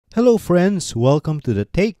Hello friends, welcome to the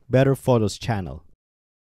Take Better Photos channel.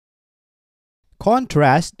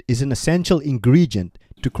 Contrast is an essential ingredient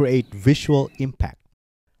to create visual impact.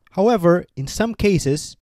 However, in some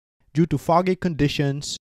cases, due to foggy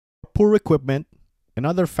conditions, poor equipment, and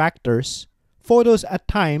other factors, photos at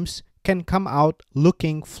times can come out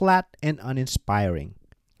looking flat and uninspiring,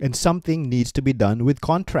 and something needs to be done with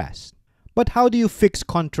contrast. But how do you fix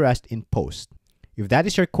contrast in post? If that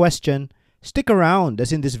is your question, stick around,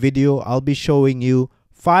 as in this video I'll be showing you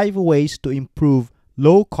 5 ways to improve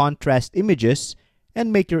low contrast images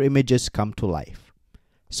and make your images come to life.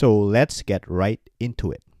 So let's get right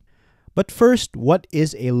into it. But first, what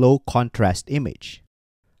is a low contrast image?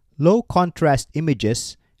 Low contrast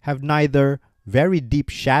images have neither very deep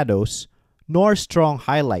shadows nor strong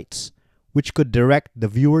highlights, which could direct the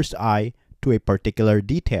viewer's eye to a particular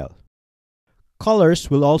detail. Colors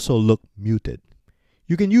will also look muted.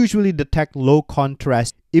 You can usually detect low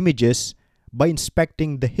contrast images by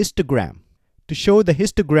inspecting the histogram. To show the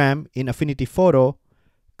histogram in Affinity Photo,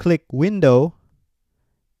 click Window,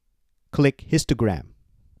 click Histogram.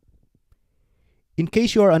 In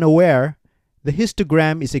case you are unaware, the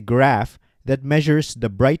histogram is a graph that measures the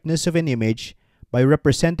brightness of an image by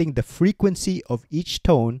representing the frequency of each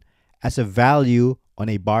tone as a value on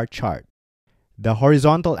a bar chart. The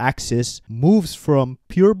horizontal axis moves from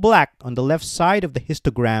pure black on the left side of the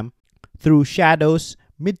histogram through shadows,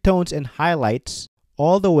 midtones, and highlights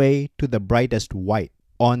all the way to the brightest white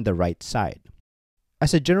on the right side.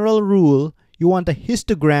 As a general rule, you want the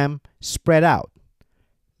histogram spread out,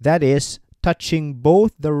 that is, touching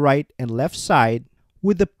both the right and left side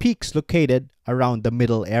with the peaks located around the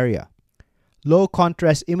middle area. Low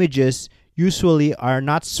contrast images usually are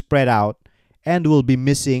not spread out and will be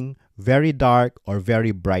missing very dark or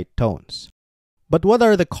very bright tones. But what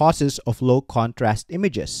are the causes of low contrast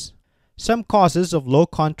images? Some causes of low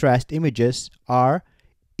contrast images are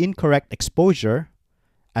incorrect exposure,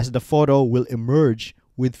 as the photo will emerge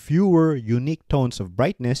with fewer unique tones of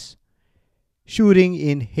brightness, shooting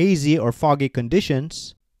in hazy or foggy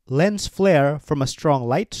conditions, lens flare from a strong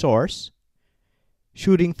light source,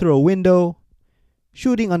 shooting through a window,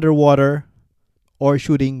 shooting underwater, or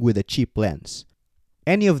shooting with a cheap lens.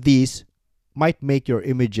 Any of these might make your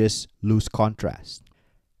images lose contrast.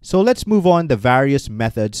 So let's move on the various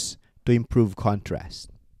methods to improve contrast.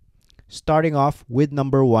 Starting off with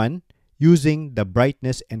number 1, using the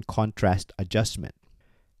brightness and contrast adjustment.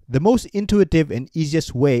 The most intuitive and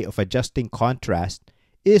easiest way of adjusting contrast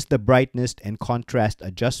is the brightness and contrast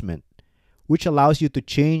adjustment, which allows you to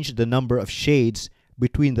change the number of shades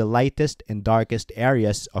between the lightest and darkest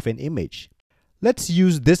areas of an image. Let's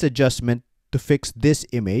use this adjustment to fix this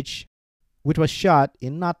image, which was shot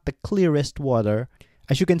in not the clearest water.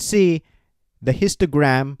 As you can see, the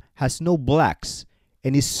histogram has no blacks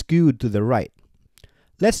and is skewed to the right.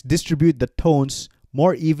 Let's distribute the tones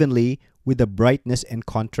more evenly with the brightness and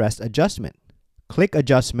contrast adjustment. Click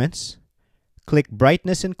Adjustments, click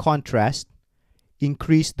Brightness and Contrast,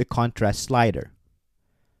 increase the contrast slider.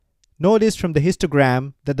 Notice from the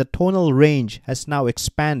histogram that the tonal range has now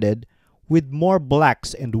expanded with more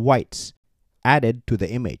blacks and whites added to the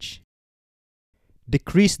image.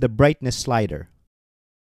 Decrease the brightness slider.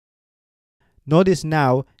 Notice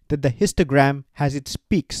now that the histogram has its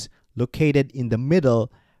peaks located in the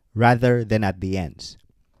middle rather than at the ends,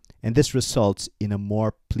 and this results in a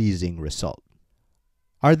more pleasing result.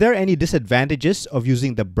 Are there any disadvantages of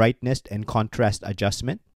using the brightness and contrast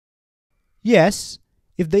adjustment? Yes,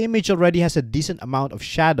 if the image already has a decent amount of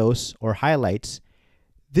shadows or highlights,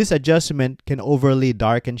 this adjustment can overly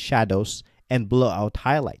darken shadows and blow out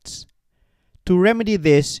highlights. To remedy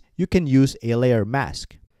this, you can use a layer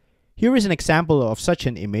mask. Here is an example of such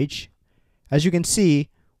an image. As you can see,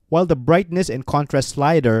 while the brightness and contrast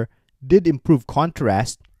slider did improve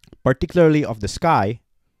contrast, particularly of the sky,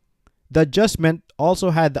 the adjustment also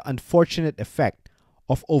had the unfortunate effect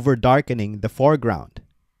of over-darkening the foreground.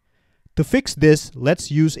 To fix this,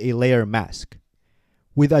 let's use a layer mask.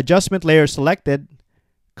 With the adjustment layer selected,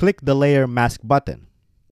 click the Layer Mask button.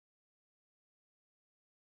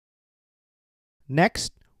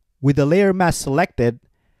 Next, with the layer mask selected,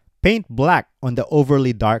 paint black on the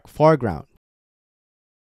overly dark foreground.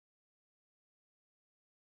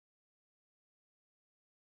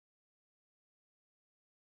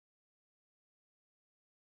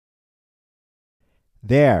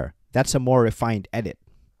 There, that's a more refined edit.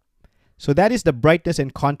 So that is the brightness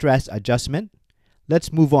and contrast adjustment.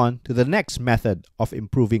 Let's move on to the next method of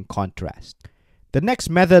improving contrast. The next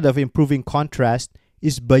method of improving contrast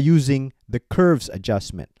is by using the curves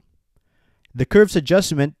adjustment. The curves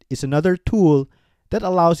adjustment is another tool that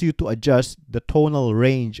allows you to adjust the tonal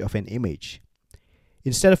range of an image.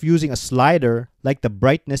 Instead of using a slider like the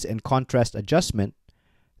brightness and contrast adjustment,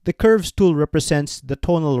 the Curves tool represents the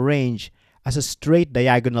tonal range as a straight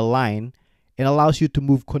diagonal line and allows you to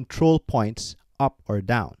move control points up or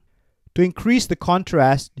down. To increase the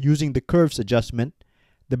contrast using the Curves adjustment,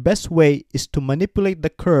 the best way is to manipulate the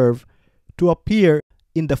curve to appear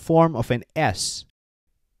in the form of an S.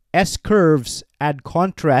 S curves add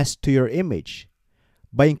contrast to your image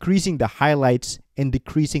by increasing the highlights and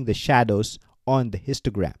decreasing the shadows on the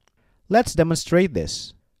histogram. Let's demonstrate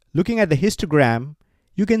this. Looking at the histogram,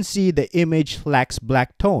 you can see the image lacks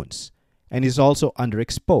black tones and is also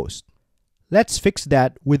underexposed. Let's fix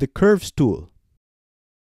that with the Curves tool.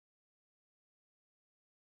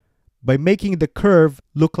 By making the curve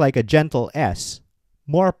look like a gentle S,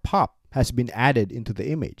 more pop has been added into the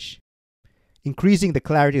image. Increasing the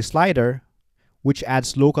clarity slider, which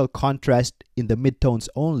adds local contrast in the midtones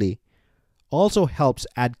only, also helps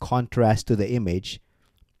add contrast to the image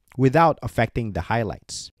without affecting the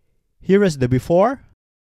highlights. Here is the before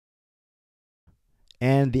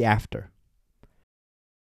and the after.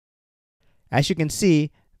 As you can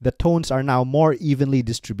see, the tones are now more evenly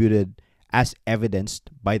distributed as evidenced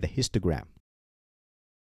by the histogram.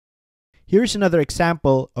 Here's another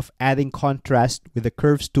example of adding contrast with the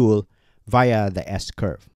Curves tool via the S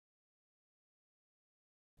curve.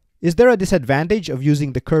 Is there a disadvantage of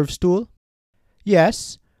using the Curves tool?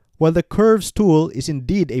 Yes, while the Curves tool is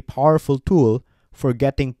indeed a powerful tool for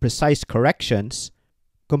getting precise corrections,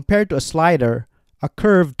 compared to a slider, a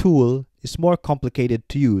curve tool is more complicated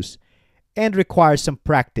to use and requires some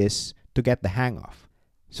practice to get the hang of.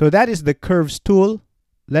 So that is the Curves tool.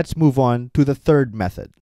 Let's move on to the third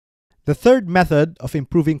method. The third method of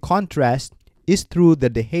improving contrast is through the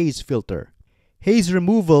dehaze filter. Haze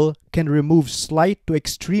removal can remove slight to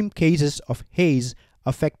extreme cases of haze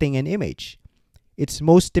affecting an image. Its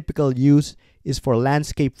most typical use is for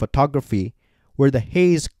landscape photography, where the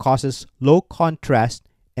haze causes low contrast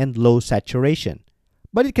and low saturation.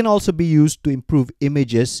 But it can also be used to improve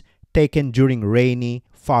images taken during rainy,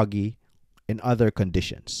 foggy, and other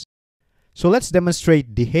conditions. So let's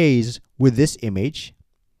demonstrate dehaze with this image.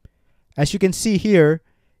 As you can see here,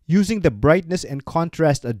 using the brightness and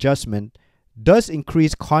contrast adjustment does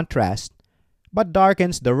increase contrast, but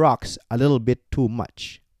darkens the rocks a little bit too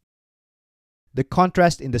much. The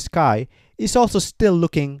contrast in the sky is also still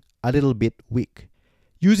looking a little bit weak.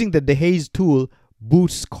 Using the dehaze tool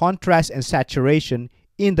boosts contrast and saturation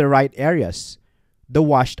in the right areas, the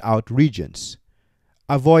washed out regions,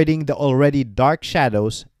 avoiding the already dark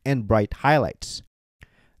shadows and bright highlights.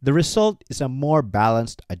 The result is a more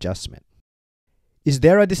balanced adjustment. Is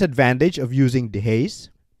there a disadvantage of using dehaze?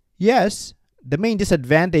 Yes, the main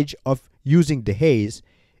disadvantage of using dehaze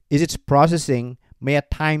is its processing may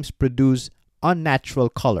at times produce unnatural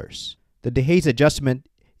colors. The dehaze adjustment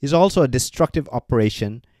is also a destructive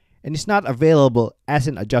operation and is not available as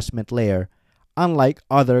an adjustment layer, unlike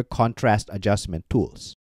other contrast adjustment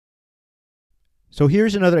tools. So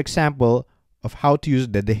here's another example of how to use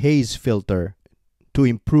the dehaze filter to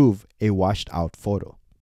improve a washed out photo.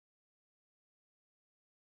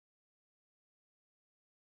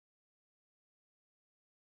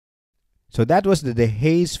 So that was the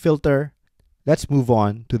dehaze filter. Let's move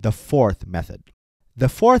on to the fourth method. The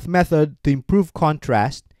fourth method to improve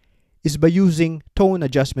contrast is by using tone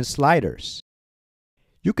adjustment sliders.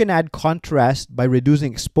 You can add contrast by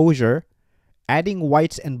reducing exposure, adding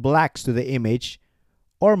whites and blacks to the image,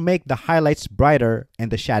 or make the highlights brighter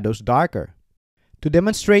and the shadows darker. To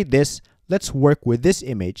demonstrate this, let's work with this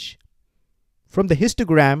image. From the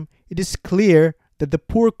histogram, it is clear that the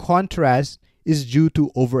poor contrast is due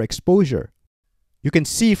to overexposure. You can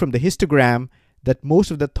see from the histogram that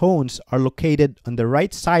most of the tones are located on the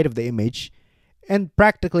right side of the image and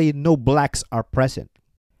practically no blacks are present.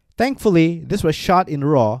 Thankfully, this was shot in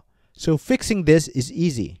RAW, so fixing this is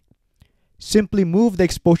easy. Simply move the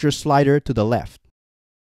exposure slider to the left.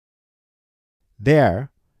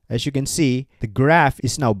 There, as you can see, the graph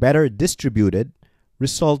is now better distributed,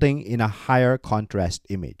 resulting in a higher contrast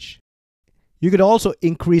image. You could also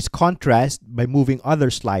increase contrast by moving other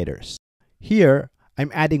sliders. Here,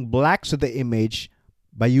 I'm adding blacks to the image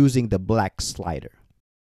by using the black slider.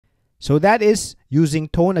 So that is using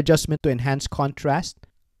tone adjustment to enhance contrast.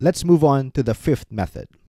 Let's move on to the fifth method.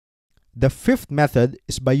 The fifth method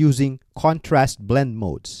is by using contrast blend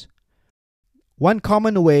modes. One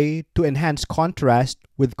common way to enhance contrast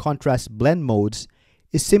with contrast blend modes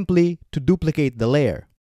is simply to duplicate the layer.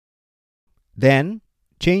 Then,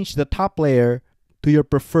 change the top layer to your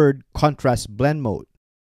preferred contrast blend mode.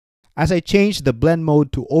 As I change the blend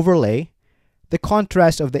mode to overlay, the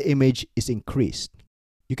contrast of the image is increased.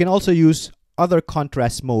 You can also use other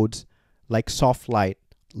contrast modes like soft light,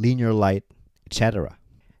 linear light, etc.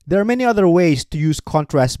 There are many other ways to use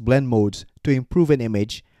contrast blend modes to improve an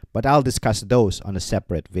image, but I'll discuss those on a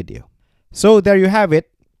separate video. So there you have it.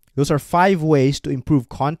 Those are 5 ways to improve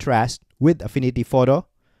contrast with Affinity Photo.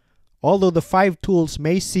 Although the 5 tools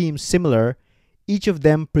may seem similar, each of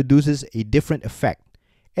them produces a different effect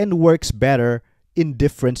and works better in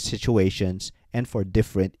different situations and for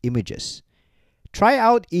different images. Try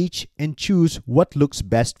out each and choose what looks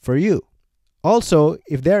best for you. Also,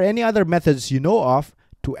 if there are any other methods you know of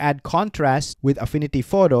to add contrast with Affinity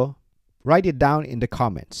Photo, write it down in the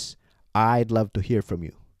comments. I'd love to hear from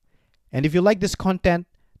you. And if you like this content,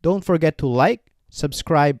 don't forget to like,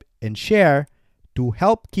 subscribe, and share to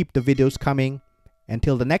help keep the videos coming.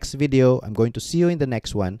 Until the next video, I'm going to see you in the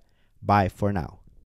next one. Bye for now.